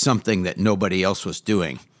did something that nobody else was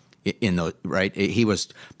doing. Right? He was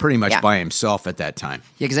pretty much by himself at that time.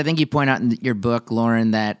 Yeah, because I think you point out in your book,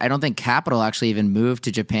 Lauren, that I don't think capital actually even moved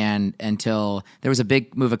to Japan until there was a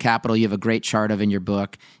big move of capital. You have a great chart of in your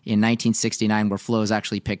book in 1969 where flows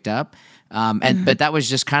actually picked up. But that was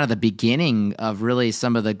just kind of the beginning of really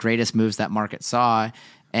some of the greatest moves that market saw.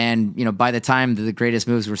 And by the time the greatest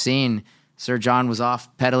moves were seen, Sir John was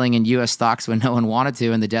off peddling in U.S. stocks when no one wanted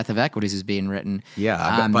to, and the death of equities is being written.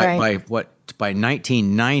 Yeah, by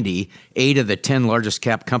 1990, 8 of the 10 largest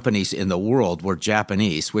cap companies in the world were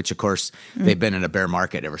Japanese, which, of course, they've been in a bear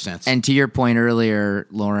market ever since. And to your point earlier,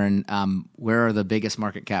 Lauren, where are the biggest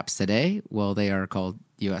market caps today? Well, they are called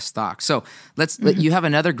U.S. stocks. So you have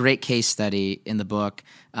another great case study in the book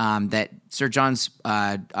that Sir John's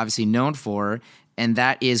obviously known for, and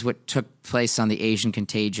that is what took place on the Asian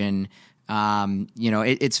contagion.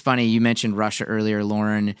 It's funny. You mentioned Russia earlier,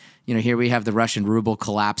 Lauren. Here we have the Russian ruble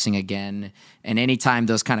collapsing again. And anytime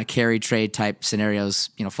those kind of carry trade type scenarios,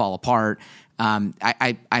 fall apart,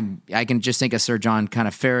 I can just think of Sir John kind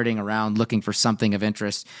of ferreting around looking for something of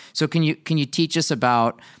interest. So can you teach us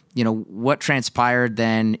about, what transpired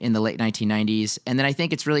then in the late 1990s? And then I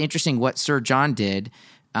think it's really interesting what Sir John did,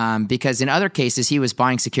 because in other cases he was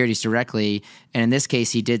buying securities directly. And in this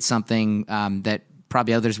case, he did something that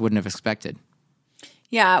probably others wouldn't have expected.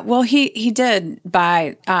 Yeah, well, he did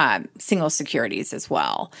buy single securities as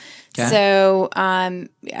well. Okay. So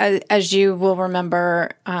as you will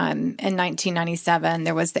remember, in 1997,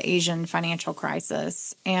 there was the Asian financial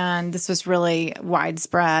crisis, and this was really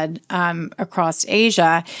widespread across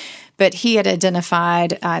Asia. But he had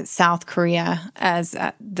identified South Korea as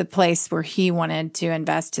the place where he wanted to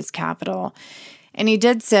invest his capital. And he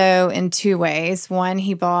did so in two ways. One,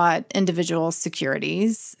 he bought individual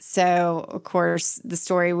securities. So, of course, the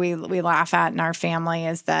story we laugh at in our family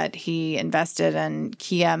is that he invested in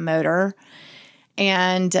Kia Motor,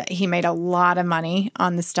 and he made a lot of money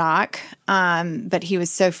on the stock. But he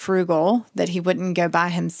was so frugal that he wouldn't go buy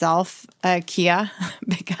himself a Kia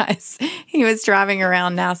because he was driving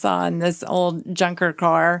around Nassau in this old junker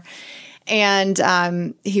car. And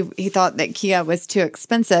he thought that Kia was too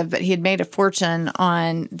expensive, but he had made a fortune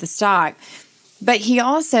on the stock. But he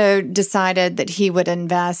also decided that he would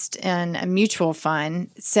invest in a mutual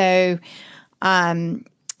fund. So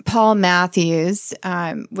Paul Matthews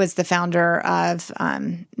was the founder of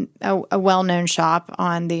a well-known shop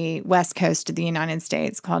on the west coast of the United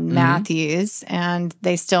States called Matthews, and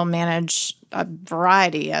they still manage a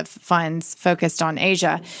variety of funds focused on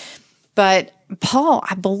Asia. But Paul,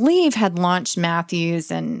 I believe, had launched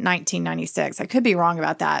Matthews in 1996. I could be wrong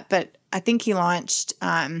about that, but I think he launched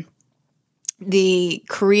the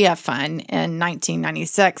Korea Fund in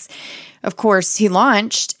 1996. Of course, he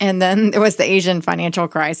launched, and then there was the Asian financial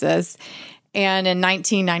crisis. And in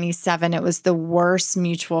 1997, it was the worst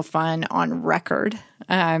mutual fund on record.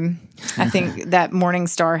 I think that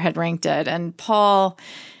Morningstar had ranked it. And Paul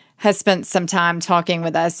has spent some time talking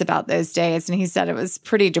with us about those days, and he said it was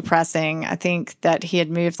pretty depressing. I think that he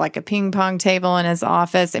had moved like a ping pong table in his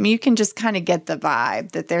office. I mean, you can just kind of get the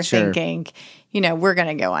vibe that they're thinking, we're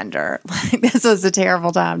going to go under. Like, this was a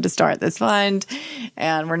terrible time to start this fund,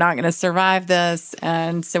 and we're not going to survive this.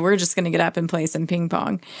 And so we're just going to get up and play some ping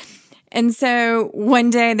pong. And so one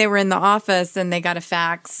day they were in the office and they got a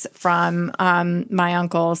fax from my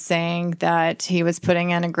uncle saying that he was putting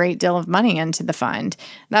in a great deal of money into the fund.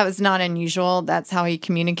 That was not unusual. That's how he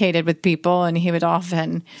communicated with people. And he would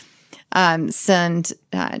often send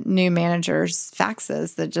new managers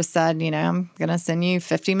faxes that just said, I'm going to send you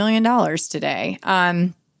 $50 million today.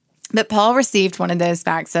 But Paul received one of those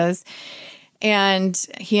faxes. And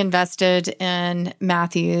he invested in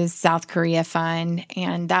Matthews South Korea Fund,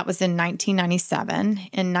 and that was in 1997.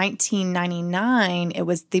 In 1999, it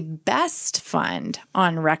was the best fund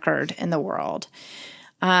on record in the world.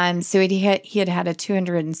 So he had a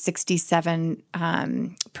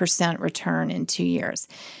 267% return in 2 years.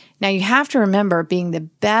 Now, you have to remember, being the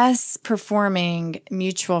best performing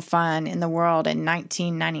mutual fund in the world in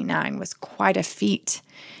 1999 was quite a feat,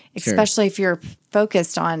 especially if you're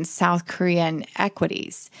focused on South Korean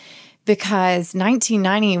equities, because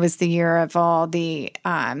 1990 was the year of all the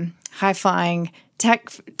high-flying tech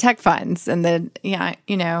funds and the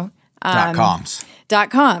 .coms.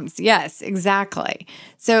 Yes, exactly.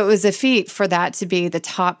 So it was a feat for that to be the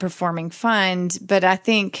top performing fund, but I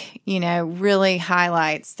think really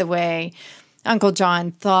highlights the way Uncle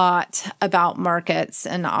John thought about markets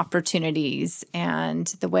and opportunities, and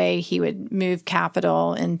the way he would move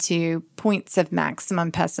capital into points of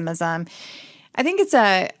maximum pessimism. I think it's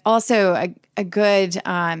also a good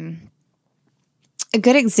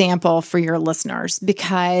example for your listeners,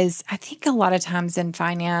 because I think a lot of times in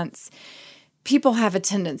finance, people have a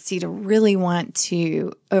tendency to really want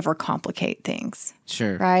to overcomplicate things.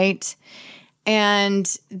 Sure. Right? And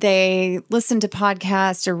they listen to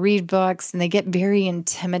podcasts or read books, and they get very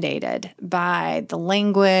intimidated by the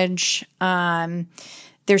language.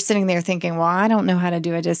 They're sitting there thinking, well, I don't know how to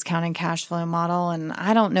do a discounted cash flow model, and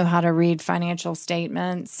I don't know how to read financial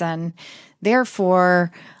statements, and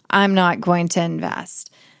therefore I'm not going to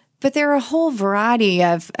invest. But there are a whole variety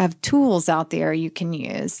of tools out there you can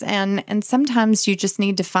use. And sometimes you just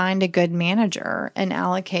need to find a good manager and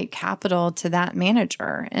allocate capital to that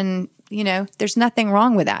manager. And there's nothing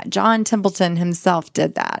wrong with that. John Templeton himself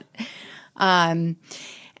did that. And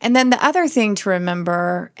then the other thing to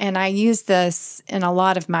remember, and I use this in a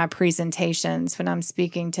lot of my presentations when I'm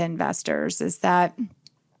speaking to investors, is that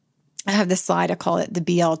I have this slide, I call it the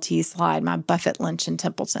BLT slide, my Buffett, Lynch, and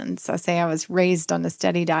Templeton. So I say I was raised on a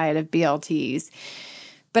steady diet of BLTs.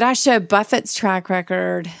 But I show Buffett's track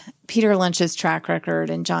record, Peter Lynch's track record,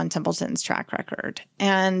 and John Templeton's track record.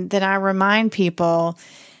 And then I remind people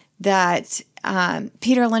that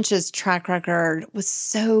Peter Lynch's track record was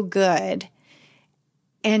so good,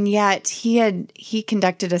 and yet he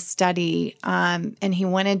conducted a study, and he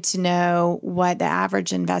wanted to know what the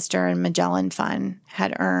average investor in Magellan Fund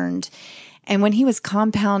had earned. And when he was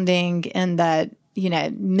compounding in the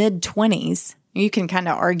mid-20s, you can kind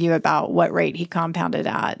of argue about what rate he compounded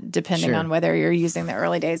at, depending on whether you're using the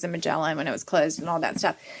early days of Magellan when it was closed and all that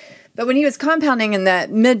stuff. But when he was compounding in the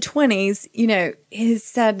mid-20s, he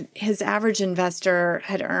said his average investor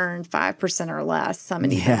had earned 5% or less. Some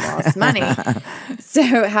had even lost money.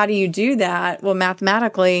 So how do you do that? Well,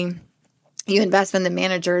 mathematically, You invest when the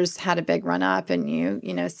manager's had a big run up, and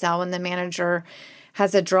you sell when the manager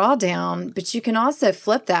has a drawdown. But you can also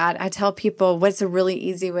flip that. I tell people, what's a really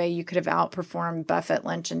easy way you could have outperformed Buffett,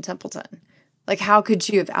 Lynch, and Templeton? Like, how could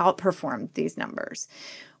you have outperformed these numbers?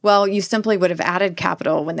 Well, you simply would have added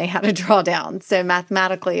capital when they had a drawdown. So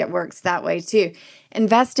mathematically, it works that way too.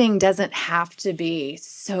 Investing doesn't have to be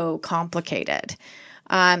so complicated.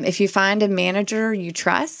 If you find a manager you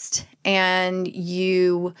trust and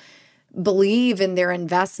you believe in their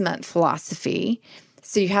investment philosophy,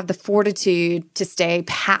 so you have the fortitude to stay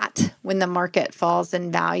pat when the market falls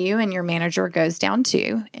in value and your manager goes down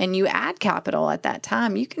too, and you add capital at that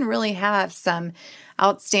time, you can really have some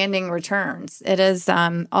outstanding returns. It is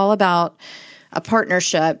all about a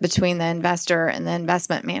partnership between the investor and the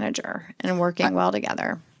investment manager and working well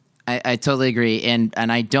together. I totally agree. And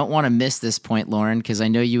I don't want to miss this point, Lauren, because I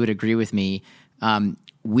know you would agree with me.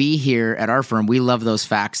 We here at our firm, we love those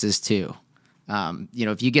faxes too.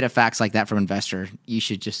 If you get a fax like that from an investor, you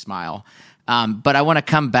should just smile. But I want to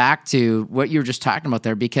come back to what you were just talking about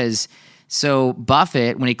there, because so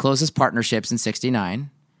Buffett, when he closed his partnerships in '69,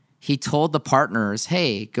 he told the partners,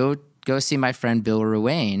 hey, go see my friend Bill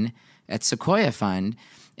Ruane at Sequoia Fund.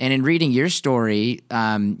 And in reading your story,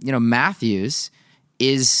 Matthews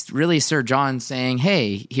is really Sir John saying,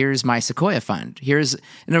 hey, here's my Sequoia Fund. In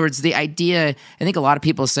other words, the idea, I think a lot of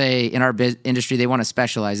people say in our industry, they want to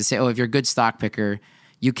specialize. They say, oh, if you're a good stock picker,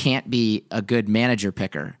 you can't be a good manager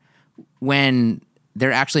picker, when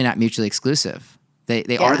they're actually not mutually exclusive.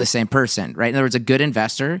 They are the same person, right? In other words, a good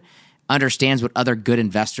investor understands what other good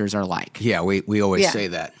investors are like. Yeah, we always say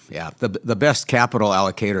that. Yeah, the best capital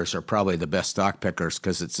allocators are probably the best stock pickers,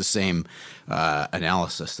 because it's the same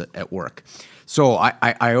analysis at work. So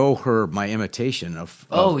I owe her my imitation of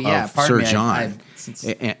Sir John.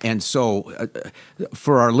 And so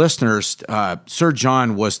for our listeners, Sir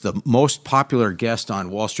John was the most popular guest on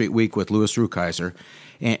Wall Street Week with Louis Rukeyser.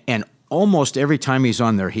 And almost every time he's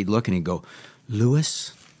on there, he'd look and he'd go,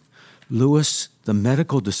 Louis, the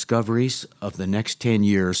medical discoveries of the next 10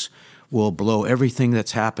 years will blow everything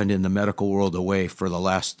that's happened in the medical world away for the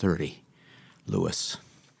last 30. Louis.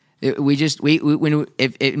 And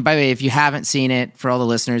by the way, if you haven't seen it, for all the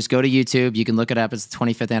listeners, go to YouTube. You can look it up. It's the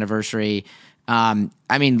 25th anniversary. Lauren,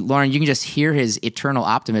 you can just hear his eternal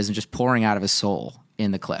optimism just pouring out of his soul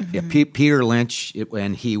in the clip. Yeah, Peter Lynch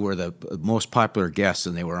and he were the most popular guests,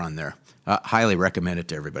 and they were on there. Highly recommend it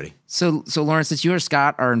to everybody. So Lauren, since you or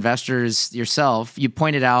Scott are investors yourself, you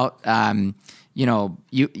pointed out, you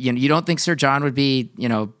don't think Sir John would be,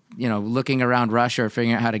 looking around Russia or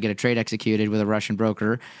figuring out how to get a trade executed with a Russian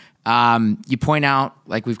broker. You point out,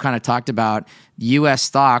 like we've kind of talked about, U.S.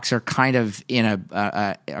 stocks are kind of in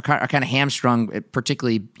are kind of hamstrung,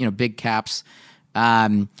 particularly big caps.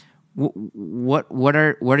 What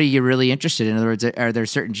are you really interested in? In other words, are there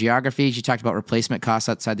certain geographies? You talked about replacement costs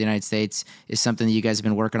outside the United States is something that you guys have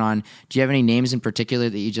been working on. Do you have any names in particular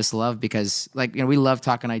that you just love? Because we love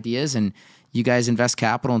talking ideas, and you guys invest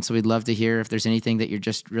capital, and so we'd love to hear if there's anything that you're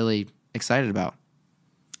just really excited about.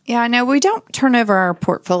 Yeah, no, we don't turn over our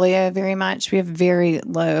portfolio very much. We have very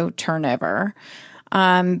low turnover.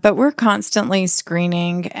 But we're constantly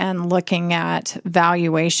screening and looking at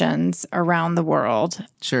valuations around the world.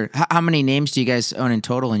 Sure. How many names do you guys own in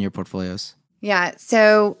total in your portfolios? Yeah.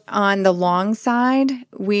 So on the long side,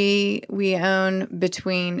 we own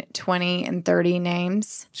between 20 and 30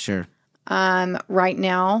 names. Sure. Right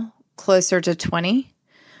now, closer to 20.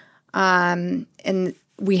 And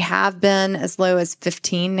we have been as low as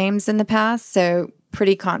 15 names in the past. So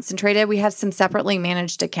pretty concentrated. We have some separately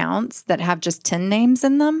managed accounts that have just 10 names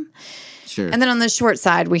in them. Sure. And then on the short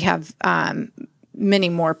side, we have many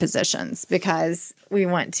more positions because we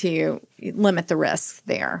want to limit the risk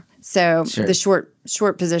there. So the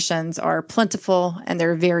short positions are plentiful, and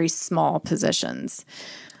they're very small positions.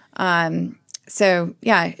 So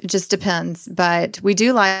yeah, it just depends. But we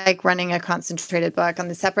do like running a concentrated book on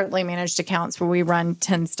the separately managed accounts where we run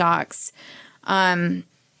 10 stocks.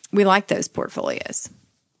 We like those portfolios.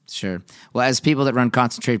 Sure. Well, as people that run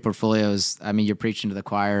concentrated portfolios, you're preaching to the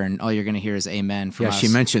choir, and all you're going to hear is amen from us. She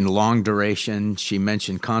mentioned long duration. She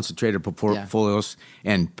mentioned concentrated portfolios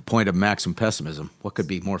and point of maximum pessimism. What could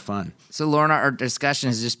be more fun? So, Lauren, our discussion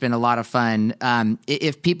has just been a lot of fun.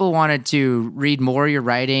 If people wanted to read more of your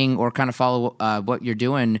writing or kind of follow what you're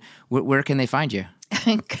doing, where can they find you?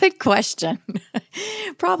 Good question.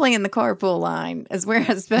 Probably in the carpool line is where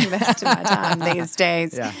I spend most of my time these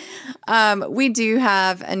days. Yeah. We do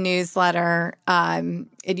have a newsletter.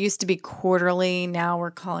 It used to be quarterly. Now we're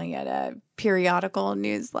calling it a periodical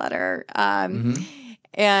newsletter.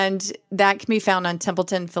 And that can be found on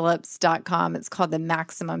TempletonPhillips.com. It's called the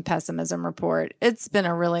Maximum Pessimism Report. It's been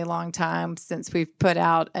a really long time since we've put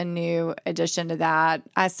out a new edition to that.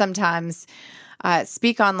 I sometimes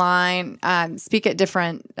speak online, speak at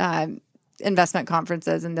different investment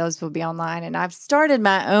conferences, and those will be online. And I've started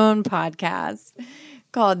my own podcast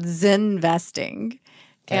called Zen Investing.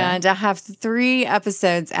 And I have 3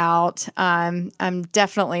 episodes out. I'm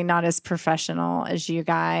definitely not as professional as you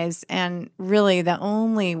guys. And really, the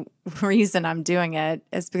only reason I'm doing it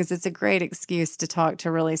is because it's a great excuse to talk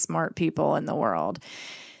to really smart people in the world.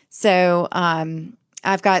 So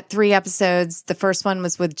I've got 3 episodes. The first one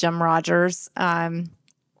was with Jim Rogers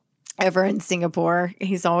over in Singapore.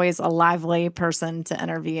 He's always a lively person to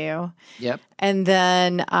interview. Yep. And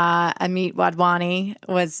then Amit Wadhwani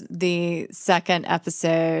was the second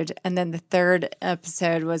episode. And then the third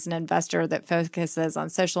episode was an investor that focuses on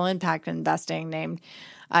social impact investing named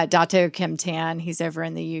Dato Kim Tan. He's over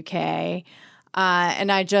in the UK.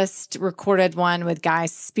 And I just recorded one with Guy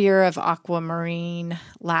Spear of Aquamarine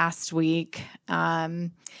last week.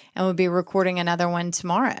 And we'll be recording another one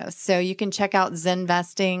tomorrow. So you can check out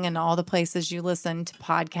Zenvesting and all the places you listen to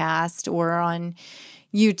podcasts or on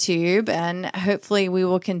YouTube. And hopefully we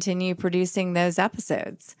will continue producing those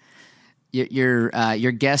episodes. Your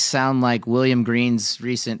guests sound like William Green's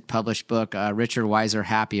recent published book, Richer, Wiser,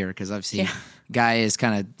 Happier, because I've seen Guy is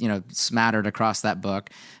kind of smattered across that book.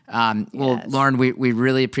 Well, Yes. Lauren, we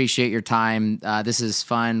really appreciate your time. This is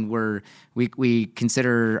fun. We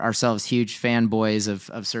consider ourselves huge fanboys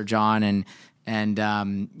of Sir John, and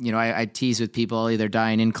I tease with people I'll either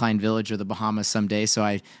die in Incline Village or the Bahamas someday. So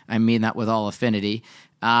I mean that with all affinity.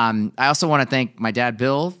 I also want to thank my dad,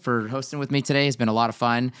 Bill, for hosting with me today. It's been a lot of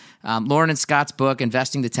fun. Lauren and Scott's book,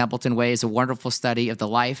 Investing the Templeton Way, is a wonderful study of the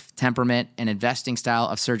life, temperament, and investing style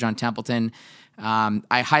of Sir John Templeton.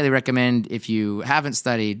 I highly recommend, if you haven't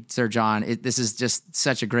studied Sir John, this is just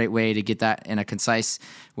such a great way to get that in a concise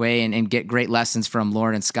way and get great lessons from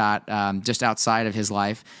Lauren and Scott just outside of his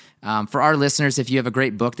life. For our listeners, if you have a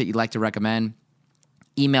great book that you'd like to recommend,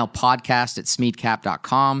 email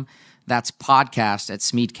podcast@smeadcap.com. That's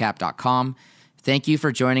podcast@smeadcap.com. Thank you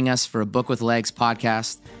for joining us for a Book with Legs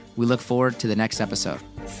podcast. We look forward to the next episode.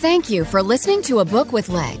 Thank you for listening to A Book with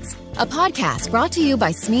Legs, a podcast brought to you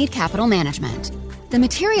by Smead Capital Management. The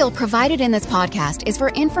material provided in this podcast is for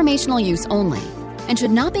informational use only and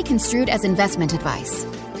should not be construed as investment advice.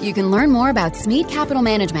 You can learn more about Smead Capital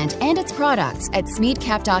Management and its products at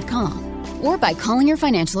smeadcap.com or by calling your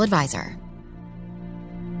financial advisor.